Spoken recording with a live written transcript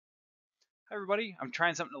Hi everybody, I'm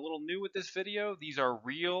trying something a little new with this video. These are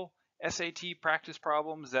real SAT practice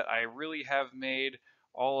problems that I really have made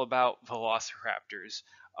all about velociraptors.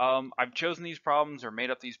 I've chosen these problems or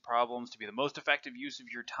made up these problems to be the most effective use of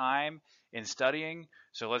your time in studying,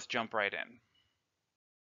 so let's jump right in.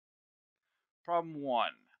 Problem 1.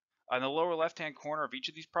 On the lower left-hand corner of each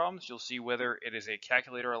of these problems, you'll see whether it is a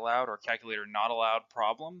calculator allowed or calculator not allowed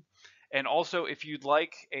problem. And also, if you'd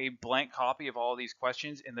like a blank copy of all of these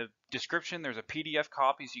questions, in the description there's a PDF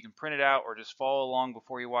copy so you can print it out or just follow along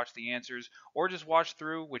before you watch the answers, or just watch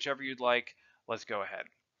through, whichever you'd like. Let's go ahead.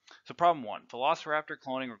 So problem 1, velociraptor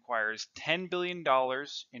cloning requires $10 billion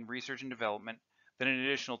in research and development, then an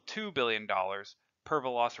additional $2 billion per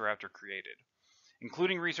velociraptor created.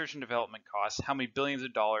 Including research and development costs, how many billions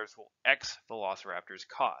of dollars will X velociraptors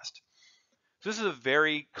cost? So this is a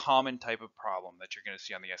very common type of problem that you're going to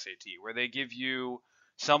see on the SAT, where they give you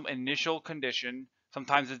some initial condition,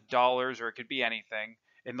 sometimes it's dollars or it could be anything,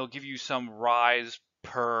 and they'll give you some rise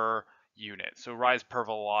per unit. So rise per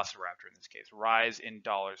velociraptor in this case, rise in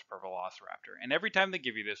dollars per velociraptor. And every time they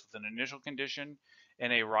give you this with an initial condition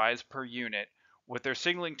and a rise per unit, what they're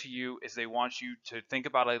signaling to you is they want you to think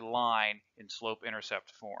about a line in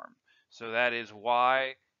slope-intercept form. So that is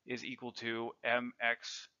y is equal to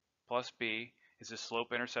mx plus b is the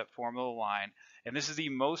slope-intercept form of the line. And this is the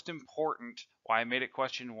most important, why I made it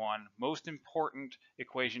question 1, most important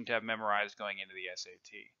equation to have memorized going into the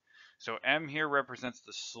SAT. So m here represents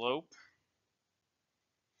the slope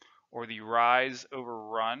or the rise over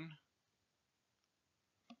run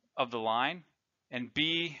of the line, and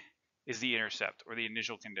b is the intercept or the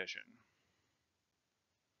initial condition.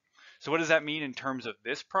 So what does that mean in terms of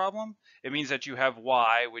this problem? It means that you have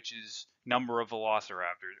y, which is number of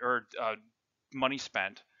velociraptors, or money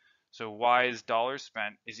spent. So y is dollars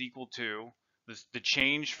spent is equal to the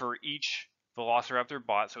change for each velociraptor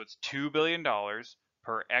bought. So it's $2 billion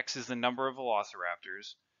per x is the number of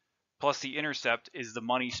velociraptors, plus the intercept is the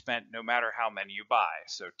money spent no matter how many you buy.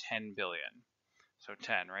 So 10 billion. So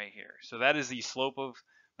 10 right here. So that is the slope of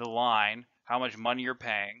the line, how much money you're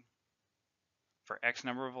paying for X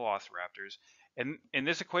number of velociraptors. And in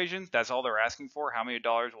this equation, that's all they're asking for. How many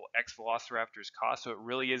dollars will X velociraptors cost? So it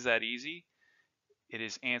really is that easy. It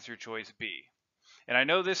is answer choice B. And I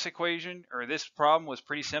know this equation, or this problem was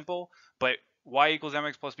pretty simple, but y equals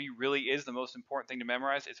mx plus b really is the most important thing to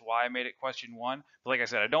memorize. It's why I made it question 1. But like I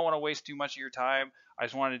said, I don't want to waste too much of your time. I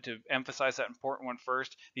just wanted to emphasize that important one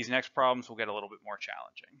first. These next problems will get a little bit more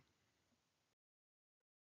challenging.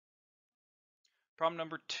 Problem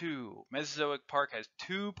number 2. Mesozoic Park has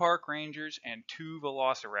 2 park rangers and 2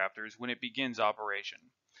 velociraptors when it begins operation.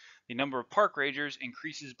 The number of park rangers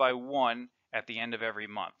increases by 1 at the end of every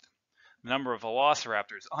month. The number of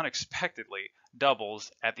velociraptors unexpectedly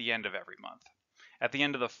doubles at the end of every month. At the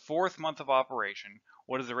end of the 4th month of operation,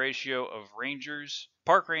 what is the ratio of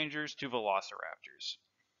park rangers to velociraptors?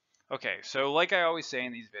 Okay, so like I always say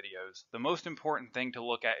in these videos, the most important thing to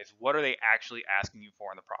look at is what are they actually asking you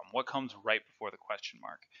for in the problem? What comes right before the question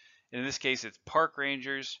mark? In this case, it's park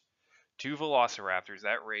rangers to velociraptors,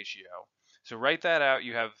 that ratio. So write that out.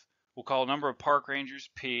 You have, we'll call number of park rangers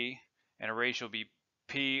P, and a ratio will be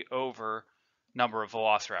P over number of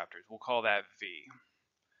velociraptors. We'll call that V.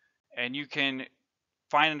 And you can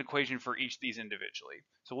find an equation for each of these individually.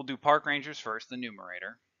 So we'll do park rangers first, the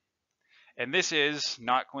numerator. And this is,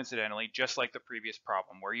 not coincidentally, just like the previous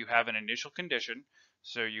problem, where you have an initial condition.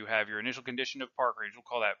 So you have your initial condition of park rangers, we'll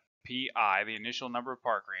call that PI, the initial number of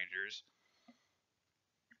park rangers,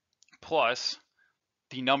 plus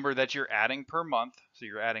the number that you're adding per month. So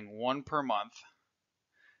you're adding 1 per month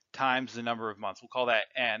times the number of months. We'll call that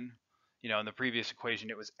N. You know, in the previous equation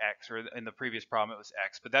it was X, or in the previous problem it was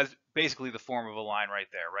X. But that's basically the form of a line right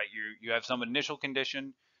there, right? You have some initial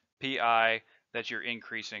condition, PI, that you're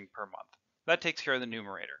increasing per month. That takes care of the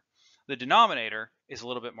numerator. The denominator is a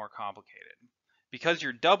little bit more complicated. Because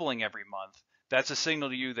you're doubling every month, that's a signal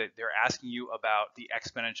to you that they're asking you about the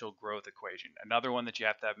exponential growth equation, another one that you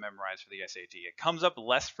have to have memorized for the SAT. It comes up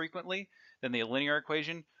less frequently than the linear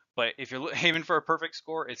equation, but if you're aiming for a perfect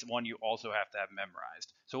score, it's one you also have to have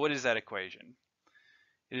memorized. So what is that equation?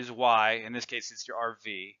 It is y, in this case it's your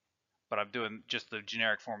RV, but I'm doing just the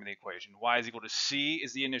generic form of the equation. Y is equal to C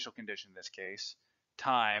is the initial condition in this case,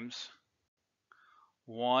 times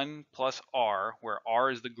 1 plus R, where R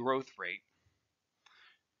is the growth rate,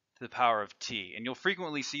 to the power of T. And you'll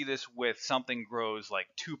frequently see this with something grows like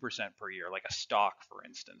 2% per year, like a stock, for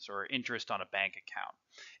instance, or interest on a bank account.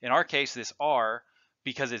 In our case, this R,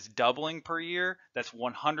 because it's doubling per year, that's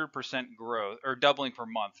 100% growth, or doubling per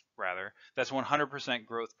month, rather. That's 100%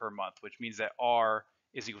 growth per month, which means that R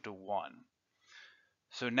is equal to 1.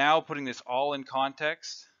 So now putting this all in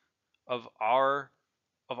context of our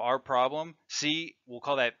problem, C, we'll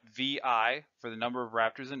call that VI for the number of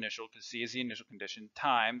raptors initial, because C is the initial condition,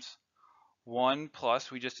 times 1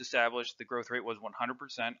 plus, we just established the growth rate was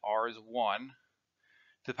 100%, R is 1.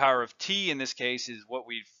 The power of T in this case is what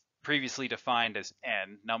we've previously defined as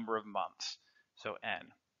N, number of months, so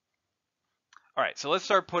N. All right, so let's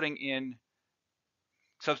start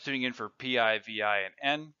substituting in for PI, VI, and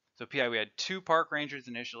N. So PI, we had 2 park rangers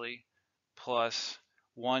initially, plus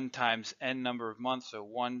 1 times N number of months, so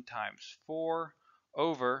 1 times 4,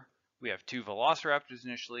 over, we have 2 velociraptors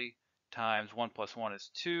initially, times 1 plus 1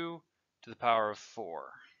 is 2, to the power of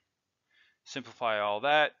 4. Simplify all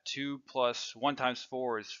that, 2 plus 1 times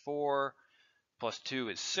 4 is 4, plus 2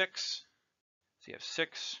 is 6, so you have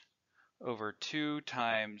 6 over 2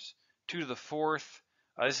 times 2 to the 4th.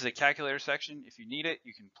 This is a calculator section. If you need it,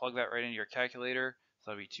 you can plug that right into your calculator.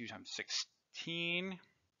 So that'll be 2 times 16.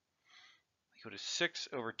 Equal to 6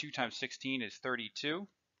 over 2 times 16 is 32.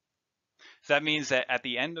 So that means that at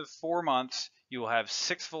the end of 4 months, you will have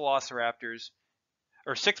 6 velociraptors,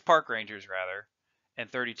 or 6 park rangers rather,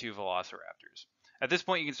 and 32 velociraptors. At this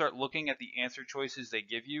point, you can start looking at the answer choices they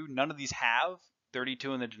give you. None of these have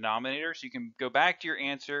 32 in the denominator, so you can go back to your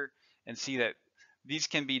answer and see that these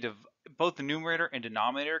can be, both the numerator and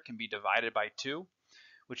denominator can be divided by 2,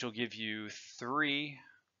 which will give you 3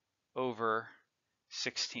 over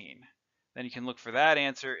 16. Then you can look for that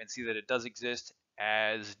answer and see that it does exist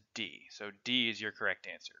as D. So D is your correct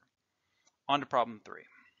answer. On to problem 3.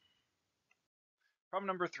 Problem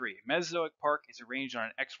number 3. Mesozoic park is arranged on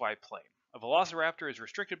an XY plane. A velociraptor is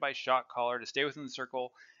restricted by shock collar to stay within the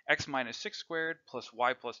circle x minus 6 squared plus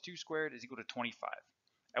y plus 2 squared is equal to 25.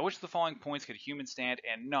 At which of the following points could humans stand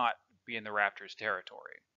and not be in the raptor's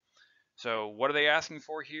territory? So what are they asking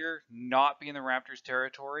for here? Not be in the raptor's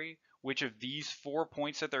territory. Which of these 4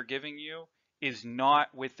 points that they're giving you is not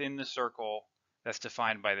within the circle that's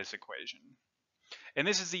defined by this equation? And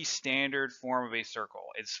this is the standard form of a circle.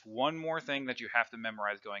 It's one more thing that you have to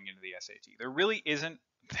memorize going into the SAT. There really isn't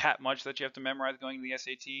that much that you have to memorize going into the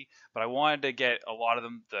SAT, but I wanted to get a lot of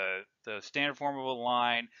them, the standard form of a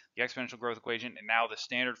line, the exponential growth equation, and now the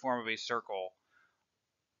standard form of a circle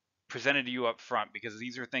presented to you up front, because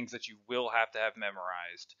these are things that you will have to have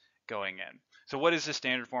memorized going in. So what is the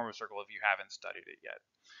standard form of a circle if you haven't studied it yet?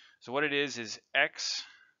 So what it is x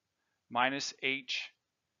minus h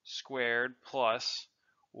squared plus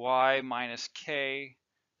y minus k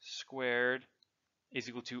squared is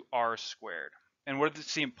equal to r squared. And what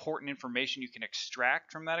is the important information you can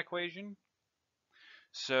extract from that equation?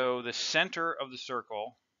 So the center of the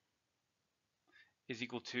circle is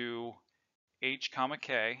equal to h comma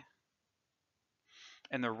k,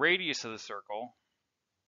 and the radius of the circle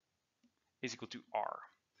is equal to r.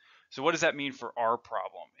 So what does that mean for our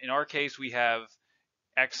problem? In our case, we have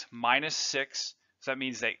x minus 6, so that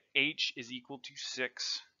means that h is equal to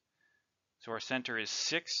 6. So our center is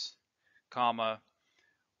 6, comma,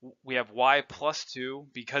 we have y plus 2.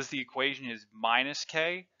 Because the equation is minus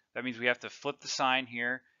k, that means we have to flip the sign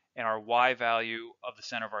here, and our y value of the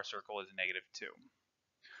center of our circle is negative 2.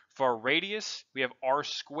 For our radius, we have r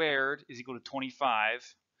squared is equal to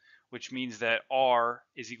 25, which means that r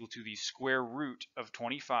is equal to the square root of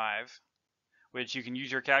 25, which you can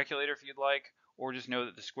use your calculator if you'd like, or just know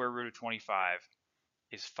that the square root of 25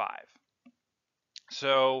 is 5.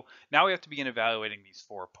 So now we have to begin evaluating these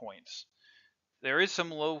 4 points. There is some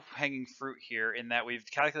low-hanging fruit here in that we've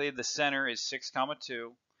calculated the center is 6,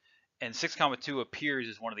 2, and 6, 2 appears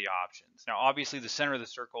as one of the options. Now obviously the center of the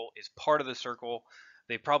circle is part of the circle.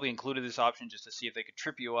 They probably included this option just to see if they could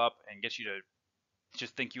trip you up and get you to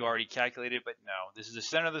just think you already calculated, but no, this is the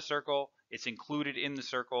center of the circle. It's included in the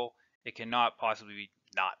circle. It cannot possibly be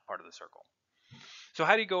not part of the circle. So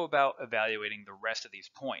how do you go about evaluating the rest of these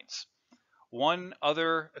points? One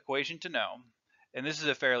other equation to know, and this is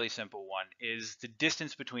a fairly simple one, is the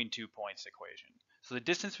distance between 2 points equation. So the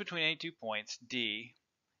distance between any 2 points, d,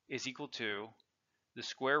 is equal to the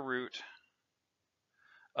square root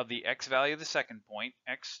of the x value of the second point,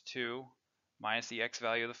 x2, minus the x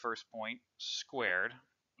value of the first point squared,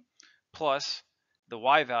 plus the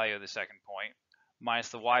y value of the second point minus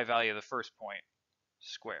the y value of the first point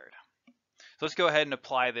squared. So let's go ahead and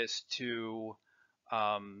apply this to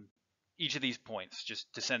each of these points, just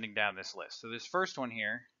descending down this list. So this first one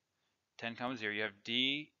here, 10, 0, you have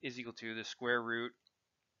d is equal to the square root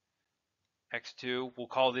x2. We'll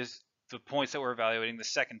call this the points that we're evaluating the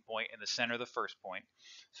second point and the center of the first point.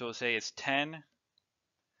 So we'll say it's 10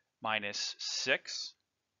 minus 6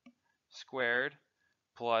 squared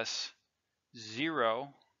plus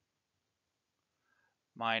 0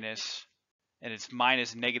 minus and it's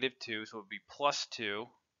minus negative 2, so it would be plus 2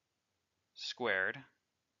 squared.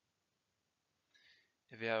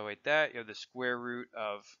 Evaluate that, you have the square root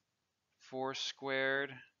of 4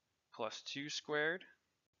 squared plus 2 squared,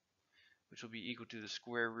 which will be equal to the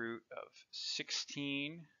square root of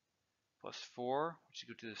 16 plus 4, which is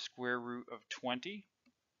equal to the square root of 20.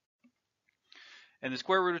 And the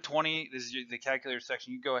square root of 20, this is the calculator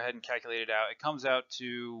section, you go ahead and calculate it out. It comes out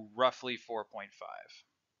to roughly 4.5.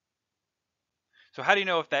 So how do you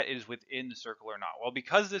know if that is within the circle or not? Well,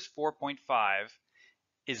 because this 4.5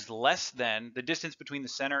 is less than, the distance between the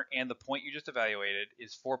center and the point you just evaluated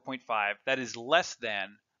is 4.5, that is less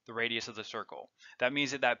than the radius of the circle. That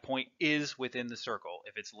means that that point is within the circle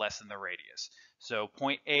if it's less than the radius. So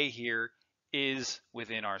point A here is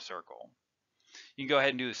within our circle. You can go ahead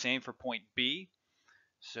and do the same for point B.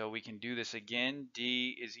 So we can do this again.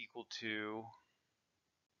 D is equal to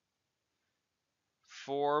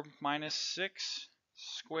 4 minus 6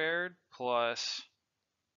 squared plus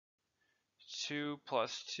 2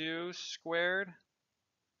 plus 2 squared.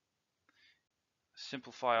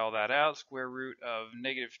 Simplify all that out. Square root of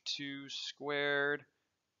negative 2 squared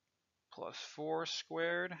plus 4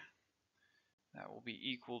 squared. That will be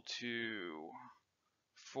equal to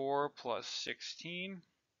 4 plus 16,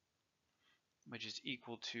 which is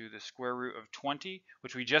equal to the square root of 20,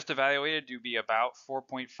 which we just evaluated to be about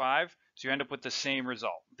 4.5. So you end up with the same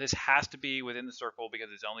result. This has to be within the circle because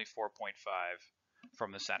it's only 4.5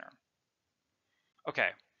 from the center. Okay,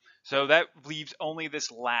 so that leaves only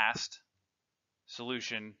this last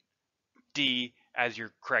solution, D, as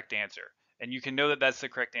your correct answer. And you can know that that's the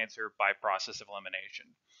correct answer by process of elimination.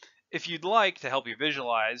 If you'd like to help you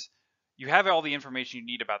visualize, you have all the information you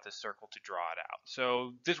need about this circle to draw it out.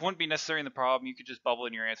 So this wouldn't be necessary in the problem. You could just bubble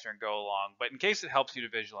in your answer and go along. But in case it helps you to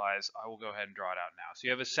visualize, I will go ahead and draw it out now. So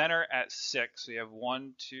you have a center at 6. So you have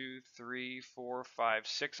 1, 2, 3, 4, 5,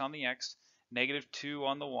 6 on the x, negative 2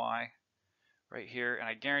 on the y right here. And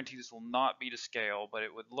I guarantee this will not be to scale, but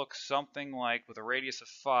it would look something like, with a radius of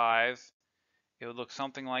 5, it would look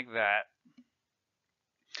something like that.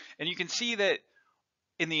 And you can see that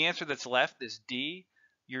in the answer that's left, this D,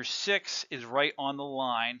 your 6 is right on the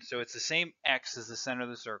line, so it's the same x as the center of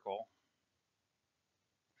the circle,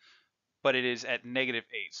 but it is at negative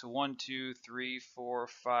 8. So 1, 2, 3, 4,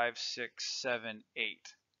 5, 6, 7, 8.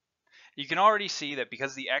 You can already see that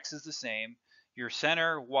because the x is the same, your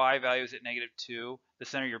center y value is at negative 2, the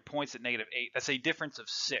center of your point's at negative 8. That's a difference of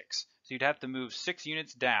 6. So you'd have to move 6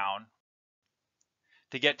 units down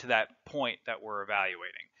to get to that point that we're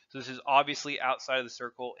evaluating. So this is obviously outside of the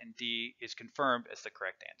circle, and D is confirmed as the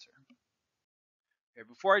correct answer. Okay,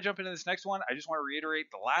 before I jump into this next one, I just want to reiterate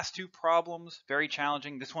the last two problems, very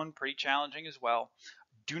challenging. This one pretty challenging as well.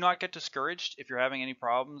 Do not get discouraged if you're having any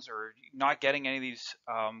problems or not getting any of these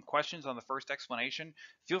questions on the first explanation.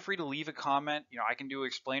 Feel free to leave a comment. I can do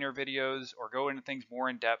explainer videos or go into things more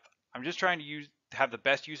in depth. I'm just trying to have the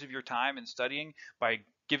best use of your time in studying by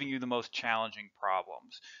giving you the most challenging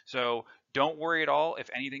problems. So don't worry at all if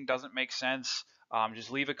anything doesn't make sense.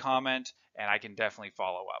 Just leave a comment and I can definitely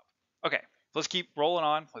follow up. Okay, let's keep rolling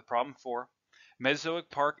on with problem 4. Mesozoic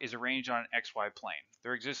Park is arranged on an XY plane.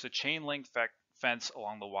 There exists a chain link fence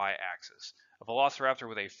along the y-axis. A velociraptor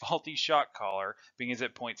with a faulty shock collar begins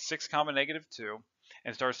at point 6, negative 2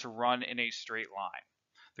 and starts to run in a straight line.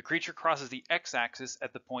 The creature crosses the x-axis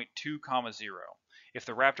at the point 2, 0. If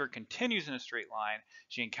the raptor continues in a straight line,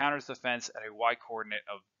 she encounters the fence at a y-coordinate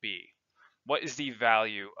of b. What is the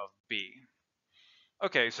value of b?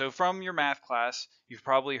 Okay, so from your math class, you've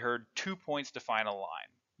probably heard 2 points define a line.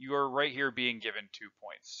 You are right here being given 2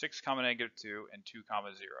 points, 6, negative 2 and 2,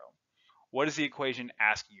 0. What is the equation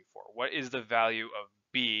asking you for? What is the value of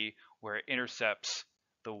b where it intercepts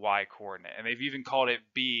the y-coordinate? And they've even called it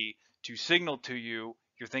b to signal to you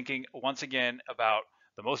you're thinking once again about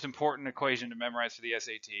the most important equation to memorize for the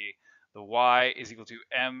SAT. The y is equal to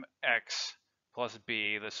mx plus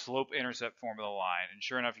b, the slope-intercept form of the line. And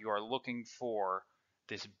sure enough, you are looking for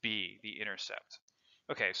this b, the intercept.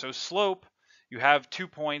 Okay, so slope, you have 2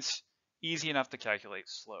 points, easy enough to calculate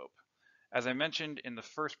slope. As I mentioned in the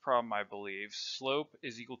first problem, I believe, slope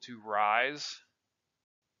is equal to rise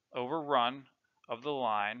over run of the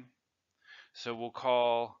line. So we'll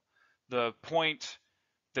call the point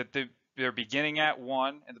that they're beginning at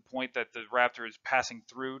 1 and the point that the raptor is passing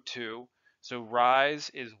through 2. So rise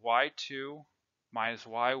is y2 minus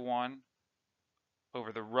y1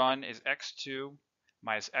 over the run is x2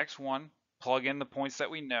 minus x1. Plug in the points that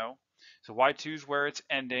we know. So y2 is where it's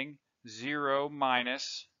ending. 0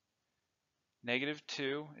 minus negative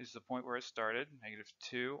 2 is the point where it started. Negative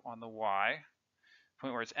 2 on the y.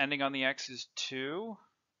 Point where it's ending on the x is 2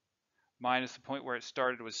 minus the point where it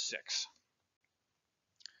started was 6.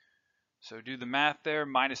 So do the math there.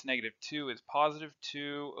 Minus negative 2 is positive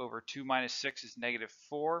 2 over 2 minus 6 is negative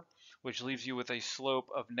 4, which leaves you with a slope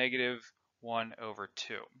of negative 1 over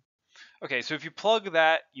 2. Okay, so if you plug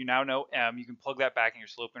that, you now know m. You can plug that back in your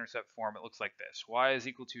slope-intercept form. It looks like this. Y is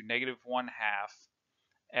equal to negative 1/2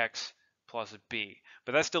 x plus b.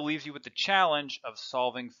 But that still leaves you with the challenge of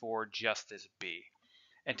solving for just this b.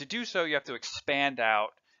 And to do so, you have to expand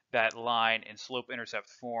out that line in slope-intercept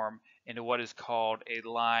form into what is called a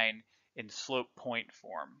line in slope point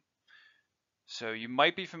form. So you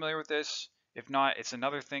might be familiar with this. If not, it's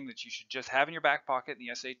another thing that you should just have in your back pocket in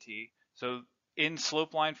the SAT. So in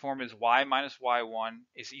slope line form is y minus y1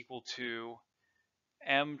 is equal to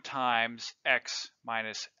m times x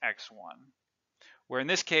minus x1. Where in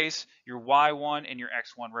this case, your y1 and your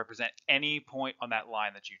x1 represent any point on that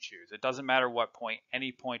line that you choose. It doesn't matter what point,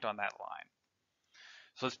 any point on that line.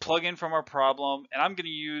 So let's plug in from our problem, and I'm going to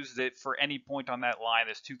use that for any point on that line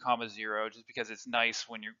that's 2, 0, just because it's nice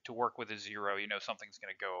when you're to work with a 0, you know something's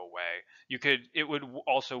going to go away. It would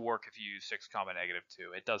also work if you use 6, negative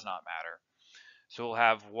 2. It does not matter. So we'll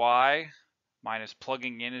have y minus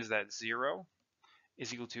plugging in is that 0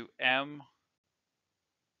 is equal to m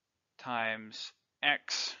times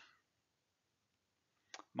x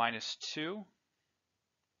minus 2.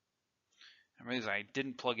 And the reason I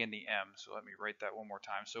didn't plug in the m, so let me write that one more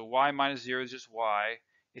time. So y minus 0 is just y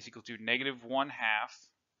is equal to negative 1/2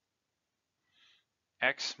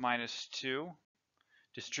 x minus 2.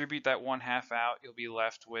 Distribute that 1/2 out, you'll be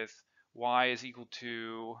left with y is equal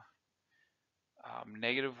to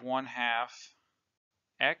negative 1/2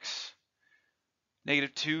 x.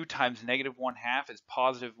 Negative 2 times negative 1/2 is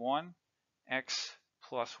positive 1, x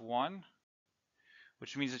plus 1,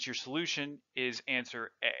 which means that your solution is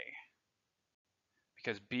answer A.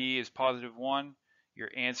 Because B is positive 1,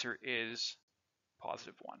 your answer is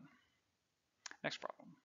positive 1. Next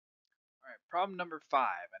problem. All right, problem number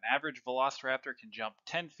 5. An average velociraptor can jump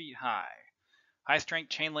 10 feet high. High-strength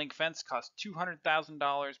chain-link fence costs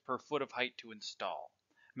 $200,000 per foot of height to install.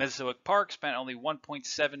 Mesozoic Park spent only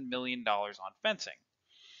 $1.7 million on fencing.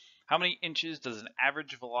 How many inches does an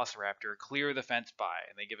average velociraptor clear the fence by?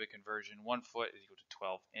 And they give a conversion. 1 foot is equal to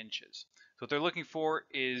 12 inches. So what they're looking for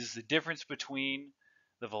is the difference between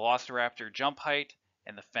the velociraptor jump height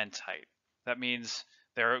and the fence height. That means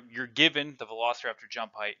you're given the velociraptor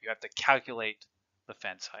jump height. You have to calculate the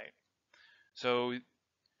fence height. So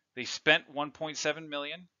they spent 1.7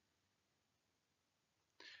 million,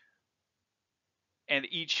 and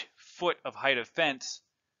each foot of height of fence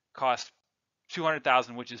costs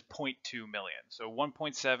 200,000, which is 0.2 million. So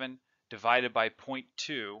 1.7 divided by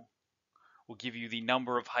 0.2 will give you the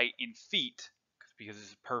number of height in feet, because this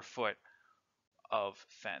is per foot of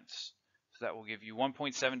fence. So that will give you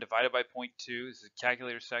 1.7 divided by 0.2. This is a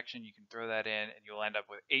calculator section. You can throw that in, and you'll end up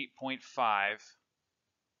with 8.5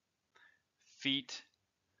 feet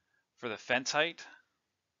for the fence height.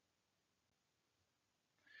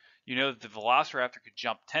 You know that the velociraptor could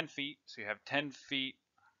jump 10 feet, so you have 10 feet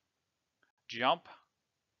jump,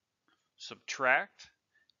 subtract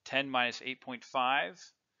 10 minus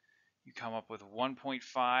 8.5, you come up with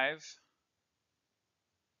 1.5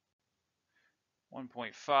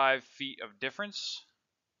 feet of difference.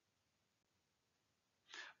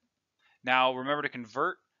 Now remember to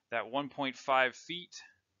convert that 1.5 feet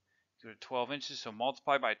to 12 inches, so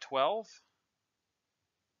multiply by 12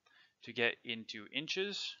 to get into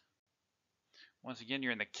inches. Once again,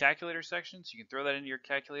 you're in the calculator section, so you can throw that into your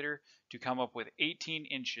calculator to come up with 18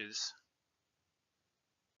 inches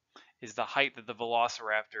is the height that the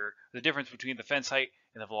velociraptor, the difference between the fence height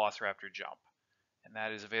and the velociraptor jump. And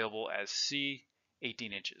that is available as C,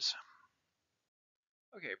 18 inches.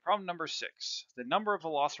 Okay, problem number 6. The number of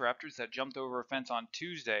velociraptors that jumped over a fence on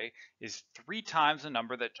Tuesday is 3 times the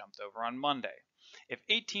number that jumped over on Monday. If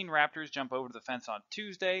 18 raptors jump over the fence on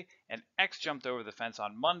Tuesday and X jumped over the fence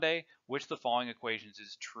on Monday, which of the following equations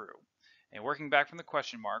is true? And working back from the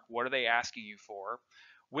question mark, what are they asking you for?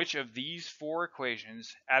 Which of these 4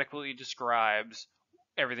 equations adequately describes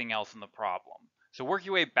everything else in the problem? So work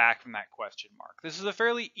your way back from that question mark. This is a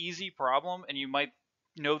fairly easy problem, and you might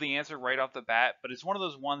know the answer right off the bat, but it's one of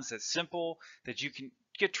those ones that's simple that you can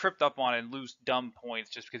get tripped up on and lose dumb points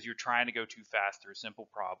just because you're trying to go too fast through a simple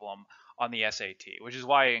problem on the SAT, which is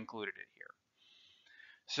why I included it here.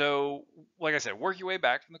 So, like I said, work your way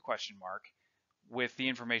back from the question mark with the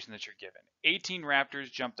information that you're given. 18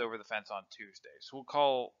 raptors jumped over the fence on Tuesday. So we'll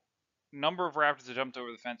call number of raptors that jumped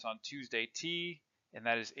over the fence on Tuesday T, and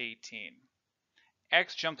that is 18.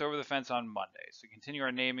 X jumped over the fence on Monday. So continue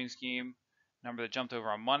our naming scheme. Number that jumped over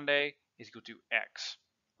on Monday is equal to X.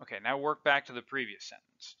 Okay, now work back to the previous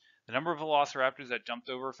sentence. The number of velociraptors that jumped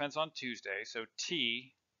over a fence on Tuesday, so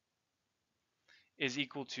T is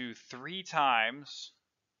equal to 3 times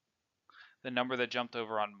the number that jumped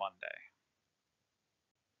over on Monday.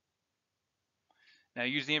 Now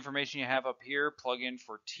use the information you have up here, plug in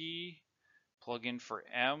for T, plug in for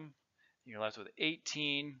M, you're left with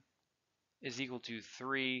 18 is equal to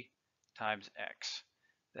 3 times X.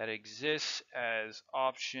 That exists as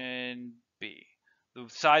option B. The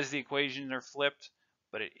sides of the equation are flipped,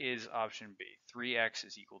 but it is option B. 3x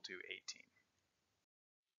is equal to 18.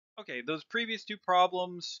 Okay, those previous two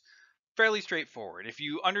problems, fairly straightforward. If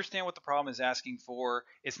you understand what the problem is asking for,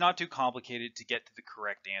 it's not too complicated to get to the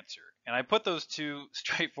correct answer. And I put those two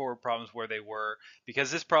straightforward problems where they were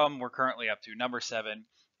because this problem we're currently up to, number 7,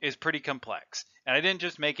 is pretty complex. And I didn't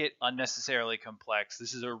just make it unnecessarily complex.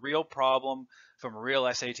 This is a real problem from a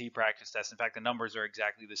real SAT practice test. In fact, the numbers are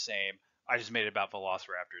exactly the same. I just made it about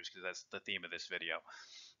velociraptors because that's the theme of this video.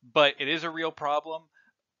 But it is a real problem.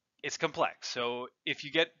 It's complex. So if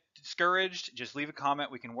you get discouraged, just leave a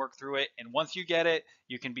comment. We can work through it. And once you get it,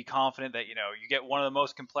 you can be confident that, you get one of the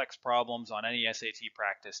most complex problems on any SAT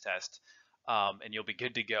practice test. And you'll be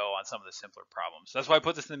good to go on some of the simpler problems. So that's why I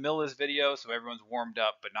put this in the middle of this video, so everyone's warmed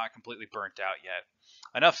up but not completely burnt out yet.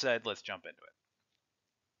 Enough said, let's jump into it.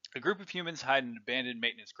 A group of humans hide in an abandoned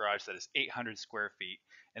maintenance garage that is 800 square feet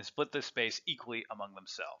and split this space equally among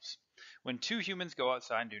themselves. When 2 humans go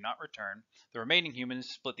outside and do not return, the remaining humans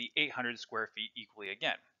split the 800 square feet equally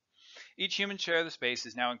again. Each human share of the space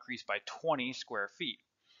is now increased by 20 square feet.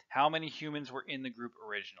 How many humans were in the group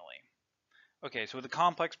originally? Okay, so with a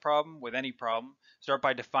complex problem, with any problem, start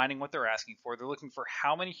by defining what they're asking for. They're looking for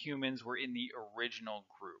how many humans were in the original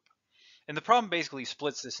group. And the problem basically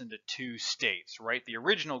splits this into 2 states, right? The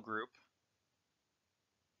original group,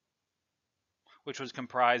 which was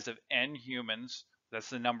comprised of n humans,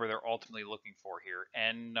 that's the number they're ultimately looking for here,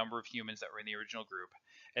 n number of humans that were in the original group,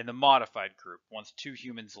 and the modified group, once 2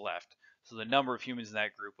 humans left. So the number of humans in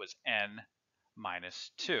that group was n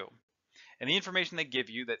minus 2. And the information they give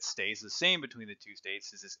you that stays the same between the 2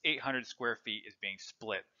 states is this 800 square feet is being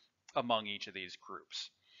split among each of these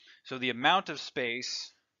groups. So the amount of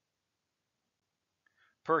space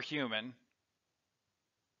per human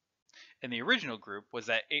in the original group was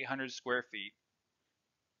that 800 square feet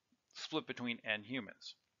split between n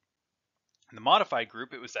humans. In the modified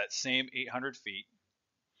group, it was that same 800 feet,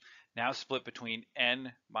 now split between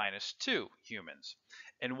n minus 2 humans.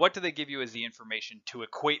 And what do they give you as the information to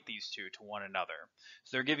equate these two to one another?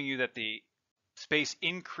 So they're giving you that the space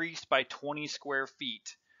increased by 20 square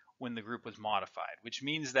feet when the group was modified, which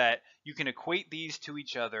means that you can equate these to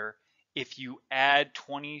each other if you add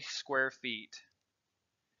 20 square feet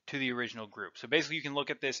to the original group. So basically you can look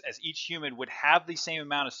at this as each human would have the same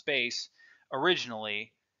amount of space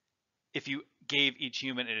originally if you gave each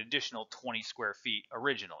human an additional 20 square feet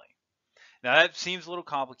originally. Now that seems a little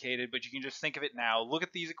complicated, but you can just think of it now. Look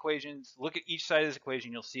at these equations, look at each side of this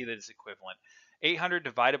equation, you'll see that it's equivalent. 800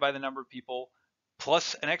 divided by the number of people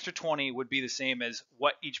plus an extra 20 would be the same as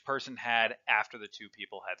what each person had after the 2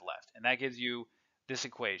 people had left. And that gives you this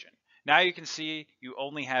equation. Now you can see you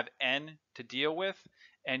only have n to deal with,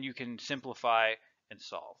 and you can simplify and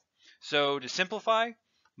solve. So to simplify,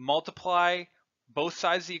 multiply both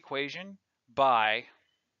sides of the equation by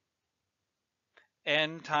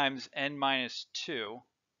n times n minus 2,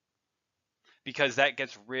 because that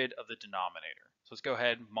gets rid of the denominator. So let's go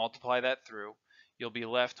ahead and multiply that through. You'll be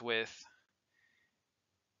left with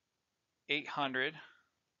 800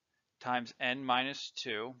 times n minus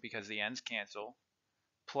 2, because the n's cancel,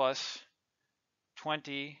 plus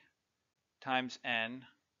 20 times n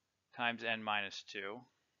minus 2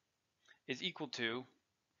 is equal to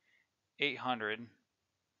 800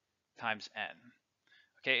 times n.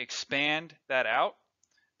 Okay, expand that out.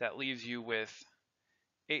 That leaves you with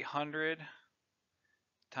 800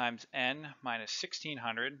 times n minus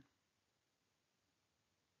 1600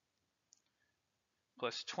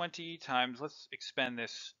 plus 20 times, let's expand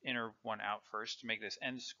this inner one out first to make this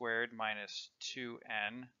n squared minus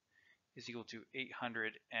 2n is equal to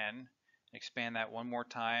 800n. Expand that one more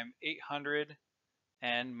time, 800n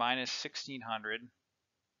minus 1600.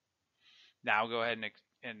 Now go ahead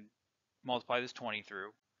and multiply this 20 through,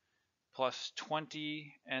 plus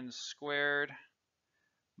 20n squared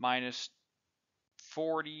minus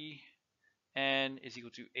 40n is equal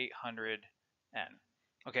to 800n.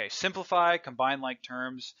 Okay, simplify, combine like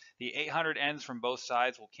terms. The 800n's from both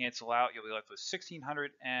sides will cancel out. You'll be left with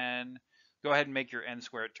 1600n. Go ahead and make your n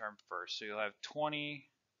squared term first. So you'll have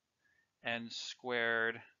 20n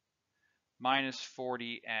squared minus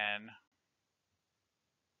 40n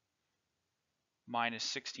minus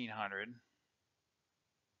 1600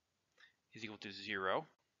 is equal to 0.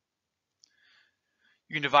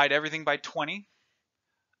 You can divide everything by 20.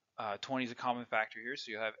 20 is a common factor here,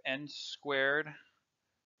 so you have n squared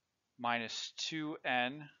minus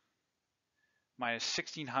 2n minus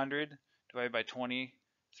 1600 divided by 20.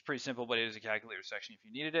 It's pretty simple, but it is a calculator section if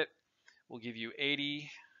you needed it. We'll give you 80.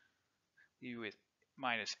 Leave you with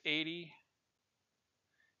minus 80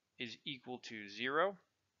 is equal to 0.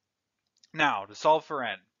 Now, to solve for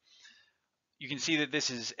n, you can see that this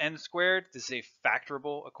is n squared. This is a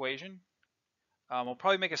factorable equation. We'll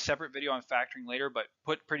probably make a separate video on factoring later, but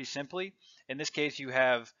put pretty simply, in this case you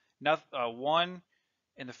have 1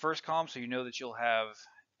 in the first column, so you know that you'll have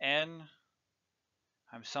n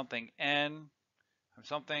times something n times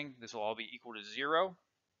something. This will all be equal to 0.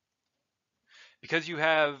 Because you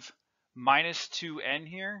have minus 2n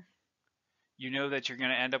here, you know that you're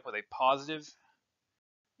going to end up with a positive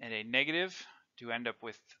and a negative to end up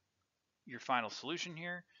with your final solution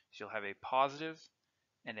here. So you'll have a positive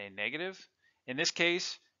and a negative. In this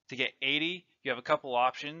case, to get 80, you have a couple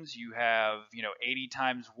options. You have, 80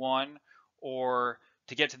 times 1, or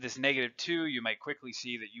to get to this negative 2, you might quickly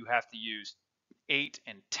see that you have to use 8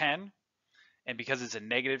 and 10. And because it's a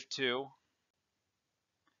negative 2,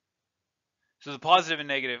 so the positive and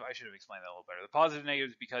negative, I should have explained that a little better. The positive and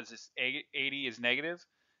negative is because this 80 is negative,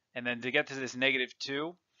 and then to get to this negative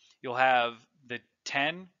 2, you'll have the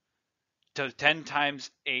 10. So 10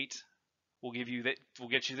 times 8 will get you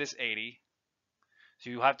this 80. So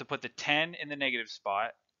you'll have to put the 10 in the negative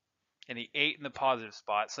spot and the 8 in the positive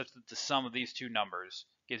spot, such that the sum of these two numbers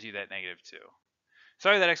gives you that negative 2.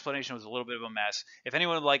 Sorry that explanation was a little bit of a mess. If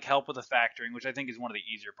anyone would like help with the factoring, which I think is one of the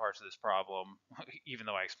easier parts of this problem, even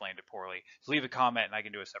though I explained it poorly, leave a comment and I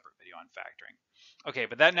can do a separate video on factoring. Okay,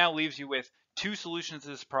 but that now leaves you with two solutions to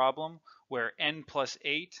this problem where n plus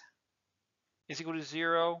 8 is equal to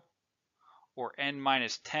 0, or n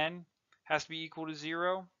minus 10 has to be equal to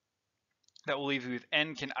 0. That will leave you with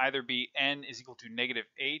n can either be n is equal to negative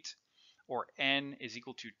 8 or n is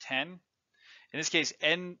equal to 10. In this case,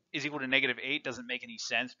 n is equal to negative 8 doesn't make any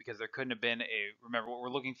sense because there couldn't have been remember what we're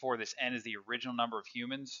looking for, this n is the original number of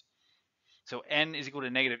humans. So n is equal to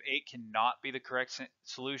negative 8 cannot be the correct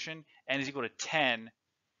solution. N is equal to 10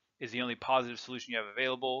 is the only positive solution you have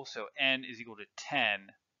available. So n is equal to 10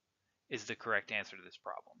 is the correct answer to this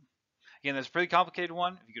problem. Again, that's a pretty complicated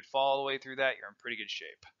one. If you could follow all the way through that, you're in pretty good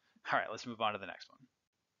shape. All right, let's move on to the next one.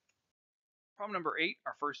 Problem number 8,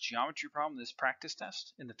 our first geometry problem in this practice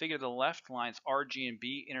test. In the figure to the left, lines R, G, and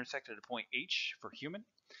B intersect at a point H for human.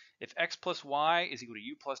 If x plus y is equal to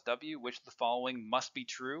u plus w, which of the following must be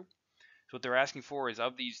true? So what they're asking for is,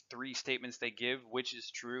 of these three statements they give, which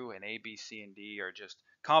is true, and A, B, C, and D are just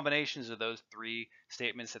combinations of those three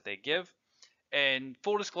statements that they give. And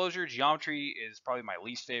full disclosure, geometry is probably my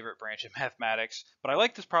least favorite branch of mathematics, but I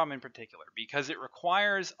like this problem in particular because it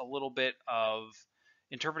requires a little bit of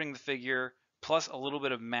interpreting the figure plus a little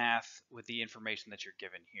bit of math with the information that you're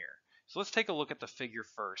given here. So let's take a look at the figure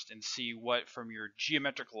first and see what from your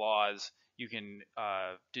geometric laws you can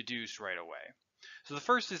deduce right away. So the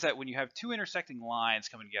first is that when you have two intersecting lines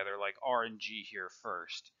coming together, like R and G here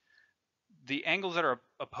first, the angles that are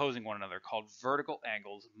opposing one another, called vertical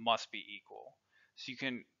angles, must be equal. So you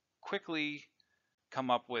can quickly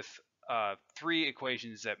come up with three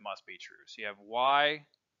equations that must be true. So you have y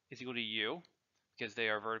is equal to u, because they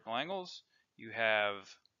are vertical angles. You have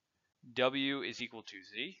w is equal to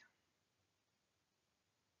z.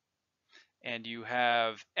 And you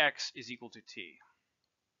have x is equal to t.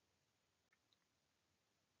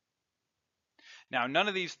 Now, none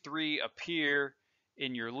of these three appear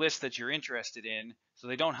in your list that you're interested in, so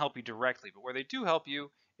they don't help you directly. But where they do help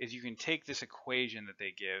you is you can take this equation that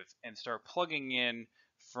they give and start plugging in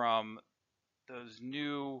from those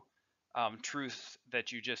new truths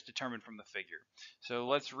that you just determined from the figure. So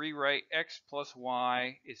let's rewrite x plus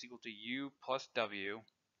y is equal to u plus w.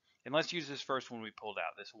 And let's use this first one we pulled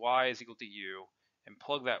out. This y is equal to u, and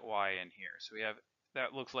plug that y in here. So we have,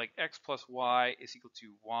 that looks like x plus y is equal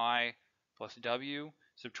to y plus w.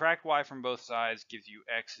 Subtract y from both sides gives you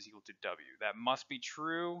x is equal to w. That must be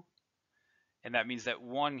true, and that means that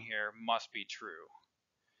 1 here must be true.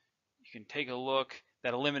 You can take a look.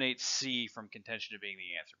 That eliminates C from contention of being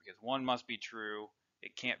the answer, because 1 must be true.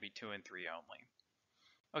 It can't be 2 and 3 only.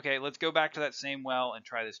 Okay, let's go back to that same well and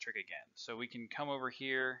try this trick again. So we can come over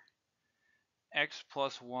here. X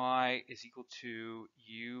plus y is equal to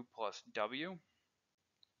u plus w.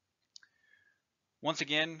 Once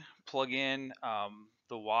again, plug in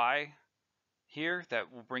the y here.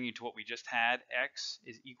 That will bring you to what we just had. X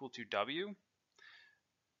is equal to w.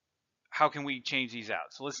 how can we change these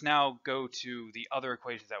out? So let's now go to the other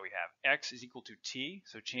equations that we have. X is equal to t,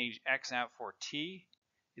 so change x out for t,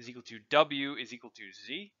 is equal to w is equal to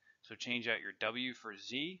z, so change out your w for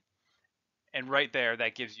z. And right there,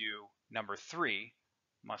 that gives you number 3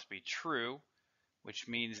 must be true, which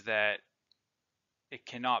means that it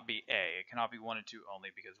cannot be A. It cannot be 1 and 2 only,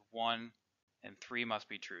 because 1 and 3 must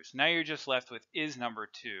be true. So now you're just left with, is number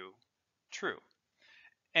 2 true?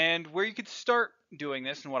 And where you could start doing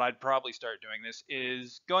this, and what I'd probably start doing this,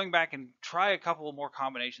 is going back and try a couple more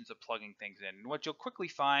combinations of plugging things in. And what you'll quickly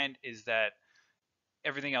find is that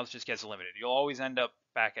everything else just gets eliminated. You'll always end up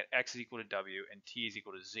back at x is equal to w and t is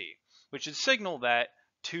equal to z, which should signal that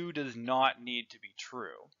 2 does not need to be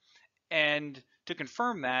true. And to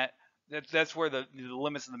confirm that, that's where the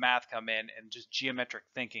limits of the math come in, and just geometric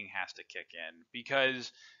thinking has to kick in.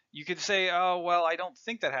 Because you could say, oh, well, I don't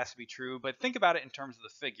think that has to be true, but think about it in terms of the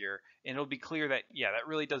figure, and it'll be clear that, yeah, that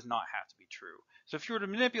really does not have to be true. So if you were to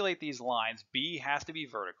manipulate these lines, B has to be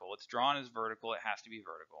vertical. It's drawn as vertical. It has to be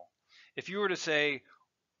vertical. If you were to say,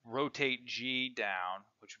 rotate G down,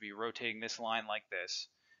 which would be rotating this line like this,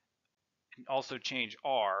 and also change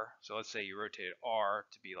R, so let's say you rotate R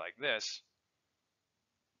to be like this,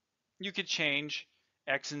 you could change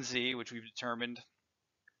X and Z, which we've determined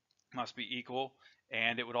must be equal,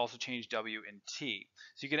 and it would also change W and T.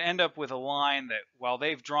 So you could end up with a line that, while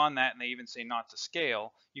they've drawn that and they even say not to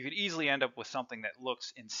scale, you could easily end up with something that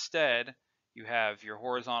looks, instead, you have your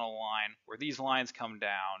horizontal line where these lines come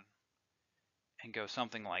down and go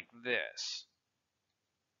something like this,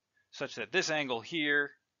 such that this angle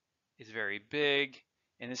here is very big,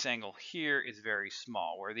 and this angle here is very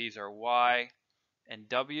small, where these are Y and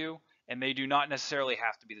W, and they do not necessarily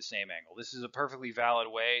have to be the same angle. This is a perfectly valid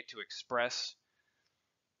way to express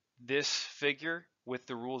this figure with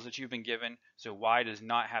the rules that you've been given, so Y does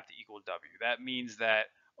not have to equal W. That means that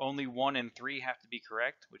only 1 and 3 have to be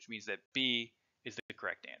correct, which means that B is the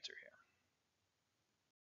correct answer here.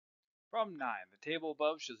 Problem 9. The table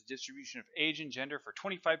above shows the distribution of age and gender for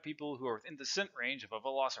 25 people who are within the scent range of a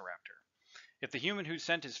velociraptor. If the human whose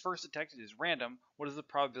scent is first detected is random, what is the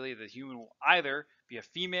probability that the human will either be a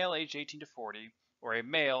female aged 18 to 40 or a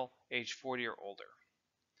male aged 40 or older?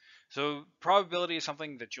 So probability is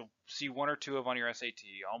something that you'll see 1 or 2 of on your SAT,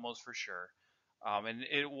 almost for sure. And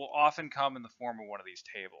it will often come in the form of one of these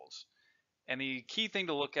tables. And the key thing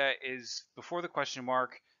to look at is, before the question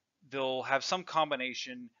mark, they'll have some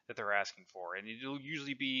combination that they're asking for. And it'll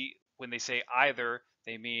usually be, when they say either,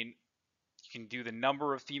 they mean you can do the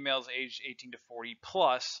number of females aged 18 to 40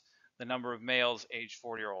 plus the number of males aged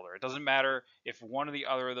 40 or older. It doesn't matter if one or the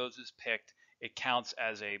other of those is picked, it counts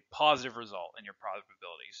as a positive result in your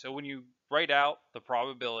probability. So when you write out the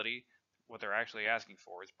probability, what they're actually asking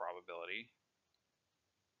for is probability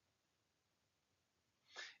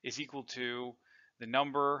is equal to the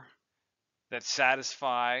number that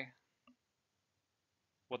satisfy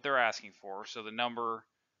what they're asking for. So the number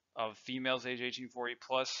of females age 18 to 40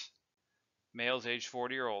 plus males age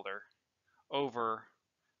 40 or older over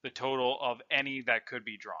the total of any that could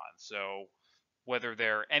be drawn. So whether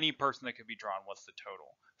they're any person that could be drawn, what's the total?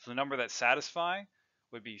 So the number that satisfy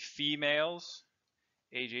would be females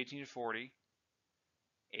age 18 to 40,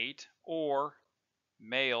 8, or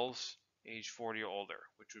males age 40 or older,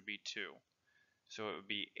 which would be 2. So it would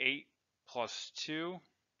be 8 plus 2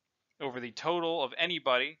 over the total of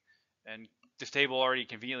anybody, and this table already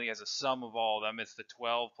conveniently has a sum of all of them. It's the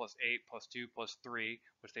 12 plus 8 plus 2 plus 3,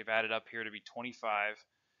 which they've added up here to be 25.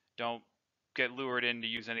 Don't get lured in to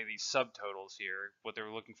use any of these subtotals here. What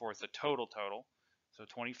they're looking for is the total. So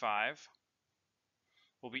 25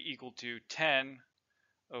 will be equal to 10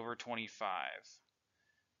 over 25.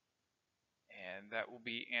 And that will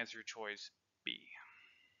be answer choice B.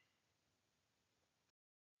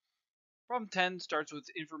 Problem 10 starts with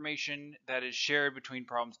information that is shared between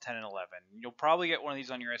problems 10 and 11. You'll probably get one of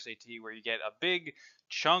these on your SAT where you get a big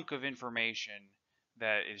chunk of information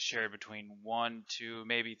that is shared between 1, 2,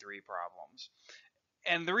 maybe 3 problems.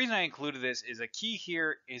 And the reason I included this is a key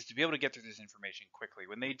here is to be able to get through this information quickly.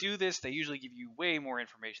 When they do this, they usually give you way more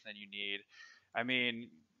information than you need. I mean,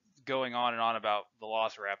 going on and on about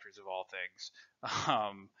velociraptors of all things.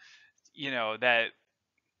 That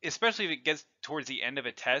especially if it gets towards the end of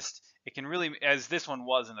a test, it can really, as this one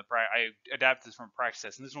was in the I adapted this from a practice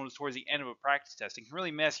test, and this one was towards the end of a practice test. It can really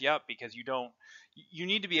mess you up because you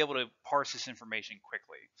need to be able to parse this information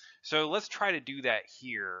quickly. So let's try to do that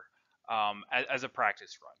here as a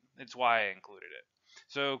practice run. That's why I included it.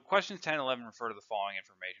 So questions 10 and 11 refer to the following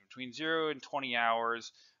information: between 0 and 20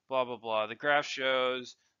 hours, blah blah blah. The graph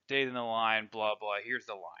shows date in the line, blah blah. Here's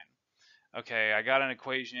the line. Okay, I got an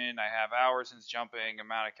equation. I have hours since jumping,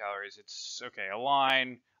 amount of calories. It's okay, a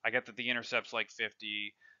line. I get that the intercept's like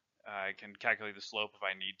 50. I can calculate the slope if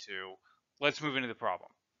I need to. Let's move into the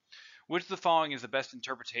problem. Which of the following is the best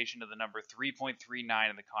interpretation of the number 3.39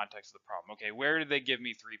 in the context of the problem? Okay, where did they give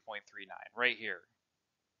me 3.39? Right here.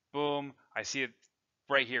 Boom. I see it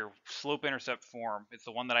right here. Slope intercept form. It's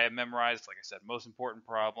the one that I have memorized. Like I said, most important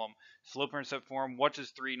problem. Slope intercept form. What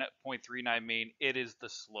does 3.39 mean? It is the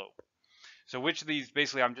slope. So which of these,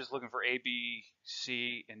 basically, I'm just looking for A, B,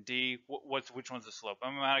 C, and D. Which one's the slope?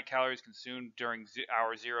 Amount of calories consumed during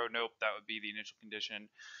hour 0. Nope, that would be the initial condition.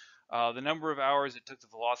 The number of hours it took the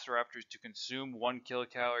velociraptors to consume 1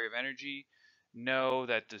 kilocalorie of energy. No,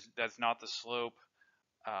 that's not the slope.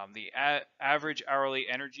 The average hourly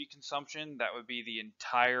energy consumption, that would be the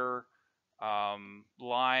entire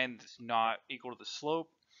line that's not equal to the slope.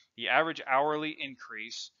 The average hourly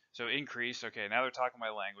increase, so increase, okay, now they're talking my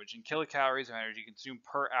language, in kilocalories of energy consumed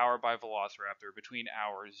per hour by velociraptor between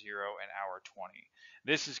hour 0 and hour 20.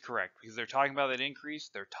 This is correct because they're talking about that increase,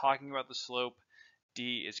 they're talking about the slope.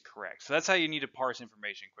 D is correct. So that's how you need to parse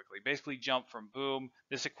information quickly. Basically jump from boom,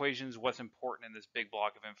 this equation is what's important in this big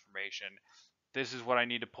block of information. This is what I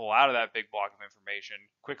need to pull out of that big block of information.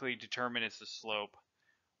 Quickly determine it's the slope,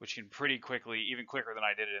 which can pretty quickly, even quicker than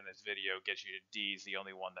I did it in this video, get you to D is the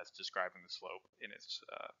only one that's describing the slope in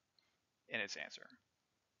its answer.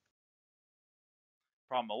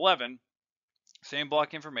 Problem 11, same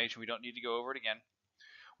block information. We don't need to go over it again.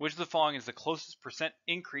 Which of the following is the closest percent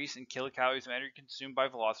increase in kilocalories of energy consumed by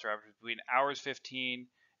velociraptors between hours 15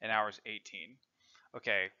 and hours 18?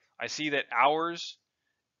 Okay, I see that hours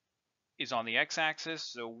is on the x-axis,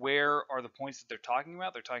 so where are the points that they're talking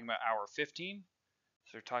about? They're talking about hour 15. So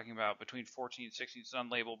they're talking about between 14 and 16, it's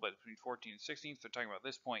unlabeled, but between 14 and 16, so they're talking about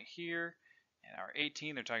this point here. And hour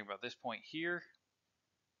 18, they're talking about this point here.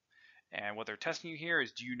 And what they're testing you here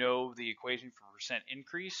is, do you know the equation for percent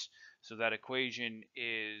increase? So that equation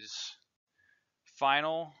is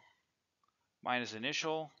final minus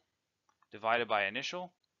initial divided by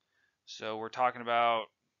initial. So we're talking about,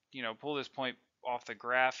 pull this point off the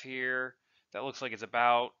graph here. That looks like it's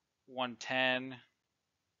about 110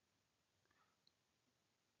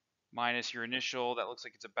 minus your initial. That looks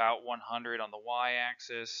like it's about 100 on the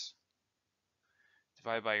y-axis.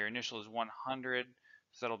 Divided by your initial is 100.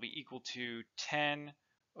 So that'll be equal to 10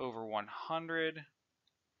 over 100,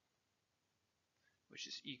 which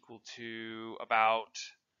is equal to about,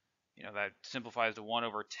 that simplifies to 1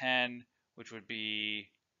 over 10, which would be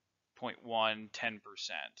 0.1, 10%,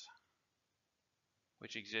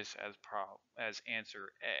 which exists as answer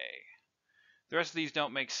A. The rest of these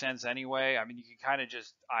don't make sense anyway. I mean, you can kind of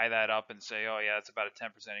just eye that up and say, oh yeah, that's about a 10%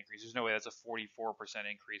 increase. There's no way that's a 44%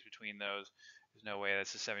 increase between those. There's no way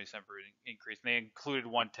that's a 77% increase. And they included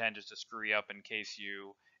 110 just to screw you up in case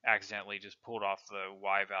you accidentally just pulled off the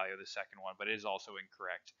Y value of the second one, but it is also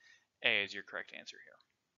incorrect. A is your correct answer here.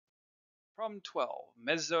 Problem 12.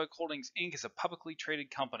 Mesozoic Holdings Inc. is a publicly traded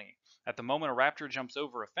company. At the moment a raptor jumps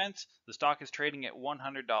over a fence, the stock is trading at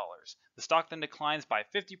 $100. The stock then declines by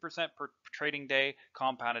 50% per trading day,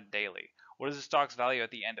 compounded daily. What is the stock's value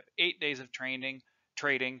at the end of 8 days of trading,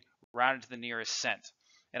 rounded to the nearest cent?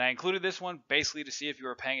 And I included this one basically to see if you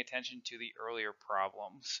were paying attention to the earlier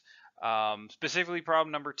problems, specifically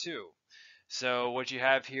problem number 2. So what you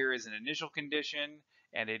have here is an initial condition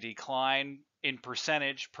and a decline in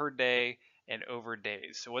percentage per day and over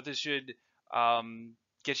days. So what this should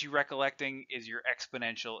get you recollecting is your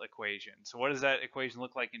exponential equation. So what does that equation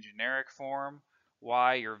look like in generic form?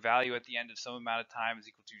 Y, your value at the end of some amount of time, is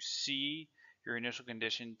equal to C, your initial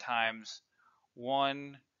condition, times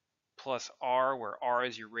 1 plus R, where R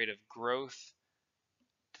is your rate of growth,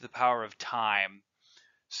 to the power of time.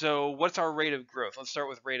 So what's our rate of growth? Let's start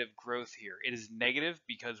with rate of growth here. It is negative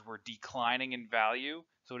because we're declining in value.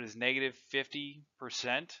 So it is negative 50%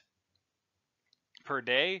 per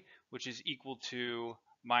day, which is equal to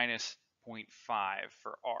minus 0.5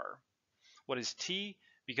 for R. What is T?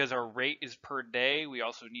 Because our rate is per day, we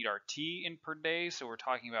also need our T in per day. So we're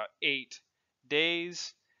talking about 8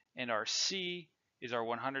 days. And our C is our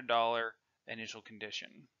 $100 initial condition.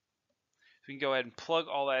 So we can go ahead and plug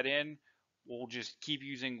all that in. We'll just keep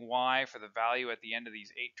using Y for the value at the end of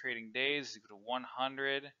these 8 trading days is equal to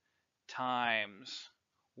 100 times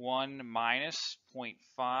 1 minus 0.5,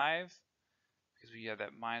 because we have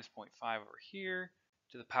that minus 0.5 over here,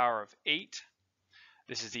 to the power of 8.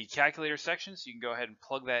 This is the calculator section, so you can go ahead and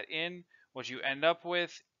plug that in. What you end up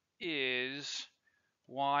with is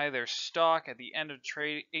Y, their stock at the end of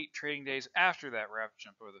 8 trading days after that raptor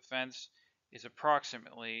jump over the fence, is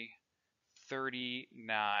approximately 39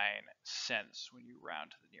 cents when you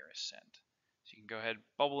round to the nearest cent. So you can go ahead and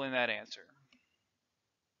bubble in that answer.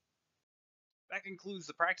 That concludes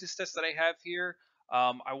the practice test that I have here.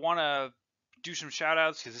 I want to do some shout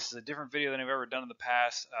outs because this is a different video than I've ever done in the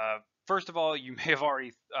past. First of all, you may have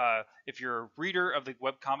already, if you're a reader of the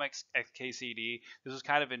webcomics XKCD, this was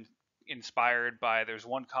kind of inspired by, there's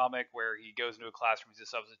one comic where he goes into a classroom, he's a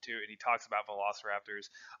substitute, and he talks about velociraptors.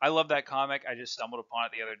 I love that comic. I just stumbled upon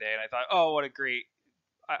it the other day, and I thought, oh, what a great,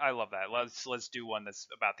 I love that. Let's do one that's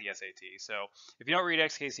about the SAT. So if you don't read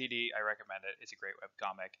XKCD, I recommend it. It's a great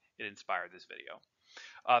webcomic. It inspired this video.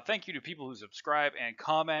 Thank you to people who subscribe and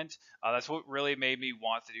comment. That's what really made me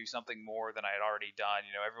want to do something more than I had already done.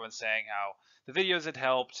 You know, everyone's saying how the videos had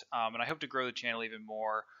helped, and I hope to grow the channel even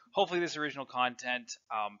more. Hopefully this original content,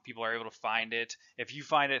 people are able to find it. If you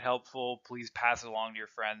find it helpful, please pass it along to your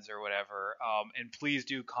friends or whatever. And please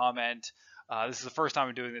do comment. This is the first time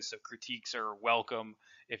I'm doing this, so critiques are welcome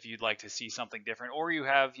if you'd like to see something different, or you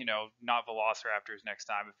have, you know, not velociraptors next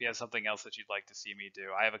time. If you have something else that you'd like to see me do,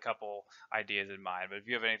 I have a couple ideas in mind, but if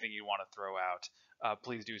you have anything you want to throw out,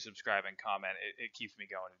 please do subscribe and comment. It keeps me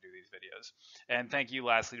going to do these videos. And thank you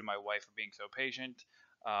lastly to my wife for being so patient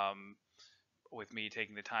with me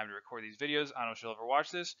taking the time to record these videos. I don't know if she'll ever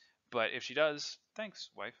watch this, but if she does, thanks,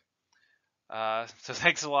 wife. So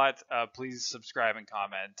thanks a lot. Please subscribe and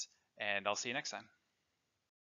comment, and I'll see you next time.